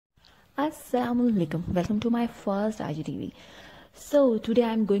Assalamualaikum. Welcome to my first IGTV. So today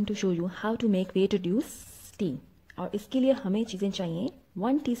I am going to show you how to make weight reduce tea. और इसके लिए हमें चीज़ें चाहिए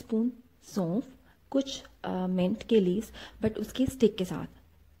 1 teaspoon सौंफ, कुछ मिंट के लीव्स बट उसके स्टिक के साथ,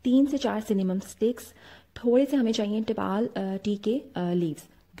 3 से 4 सिनेमम स्टिक्स, थोड़े से हमें चाहिए टिपाल टी के लीव्स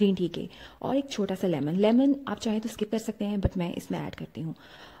ग्रीन टी के, और एक छोटा सा लेमन आप चाहें तो स्किप कर सकते हैं बट मैं इसमें ऐड करती हूँ.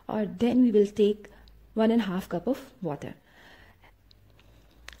 और then we will take 1.5 cup of water.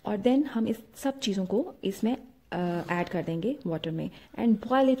 और देन हम इस सब चीज़ों को इसमें ऐड कर देंगे वाटर में and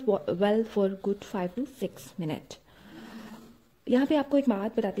boil it well for good 5 to 6 minute. यहाँ पे आपको एक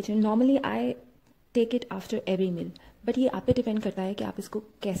बात बताती चाहिए, normally I take it after every meal, but ये आप पे डिपेंड करता है कि आप इसको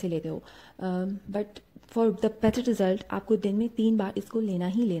कैसे लेते हो. But for the better result आपको दिन में 3 बार इसको लेना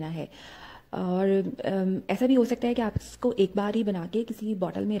ही लेना है. और ऐसा भी हो सकता है कि आप इसको एक बार ही बना के किसी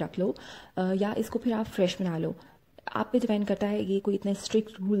बॉटल में रख लो, या इसको फिर आप फ्रेश बना लो. आप पे डिपेंड करता है, ये कोई इतने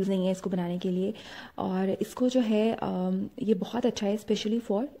स्ट्रिक्ट रूल्स नहीं है इसको बनाने के लिए. और इसको जो है ये बहुत अच्छा है स्पेशली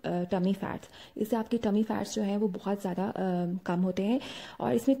फॉर टमी फैट्स. इससे आपके टमी फैट्स जो हैं वो बहुत ज़्यादा कम होते हैं.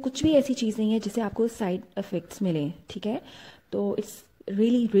 और इसमें कुछ भी ऐसी चीज़ नहीं है जिससे आपको साइड इफ़ेक्ट्स मिलें, ठीक है. तो it's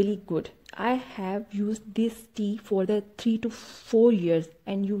really good. I have used this tea for the 3 to 4 years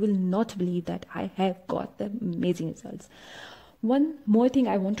and you will not believe that I have got the amazing results. One more thing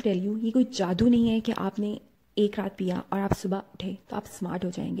I want to tell you, ये कोई जादू नहीं है कि आपने एक रात पिया और आप सुबह उठे तो आप स्मार्ट हो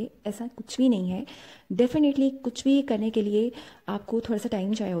जाएंगे, ऐसा कुछ भी नहीं है. डेफिनेटली कुछ भी करने के लिए आपको थोड़ा सा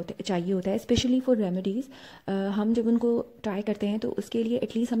टाइम चाहिए होता है, स्पेशली फॉर रेमेडीज़. हम जब उनको ट्राई करते हैं तो उसके लिए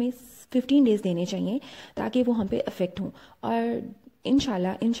एटलीस्ट हमें 15 डेज़ देने चाहिए ताकि वो हम पे अफेक्ट हों. और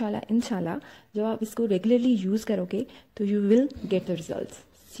इंशाल्लाह जब आप इसको रेगुलरली यूज़ करोगे तो you will get the results.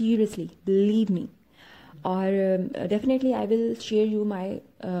 Seriously believe me. और definitely I will share you my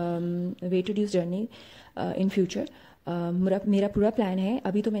weight reduce journey in future. मेरा पूरा प्लान है.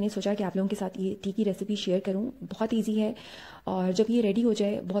 अभी तो मैंने सोचा कि आप लोगों के साथ ये टी की रेसिपी शेयर करूं. बहुत इजी है. और जब ये रेडी हो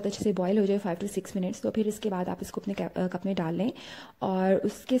जाए, बहुत अच्छे से बॉयल हो जाए 5 to 6 मिनट्स, तो फिर इसके बाद आप इसको अपने कप में डाल लें. और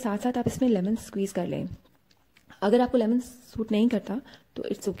उसके साथ साथ आप इसमें लेमन स्क्वीज़ कर लें. अगर आपको लेमन सूट नहीं करता तो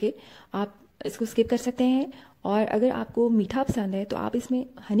इट्स ओके, आप इसको स्किप कर सकते हैं. और अगर आपको मीठा पसंद है तो आप इसमें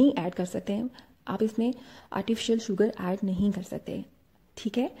हनी ऐड कर सकते हैं. आप इसमें आर्टिफिशियल शुगर ऐड नहीं कर सकते,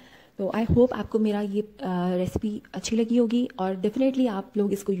 ठीक है. तो आई होप आपको मेरा ये रेसिपी अच्छी लगी होगी और डेफिनेटली आप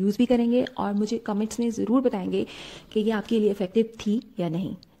लोग इसको यूज़ भी करेंगे और मुझे कमेंट्स में ज़रूर बताएंगे कि ये आपके लिए इफ़ेक्टिव थी या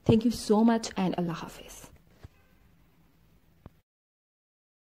नहीं. Thank you so much and अल्लाह हाफिज़.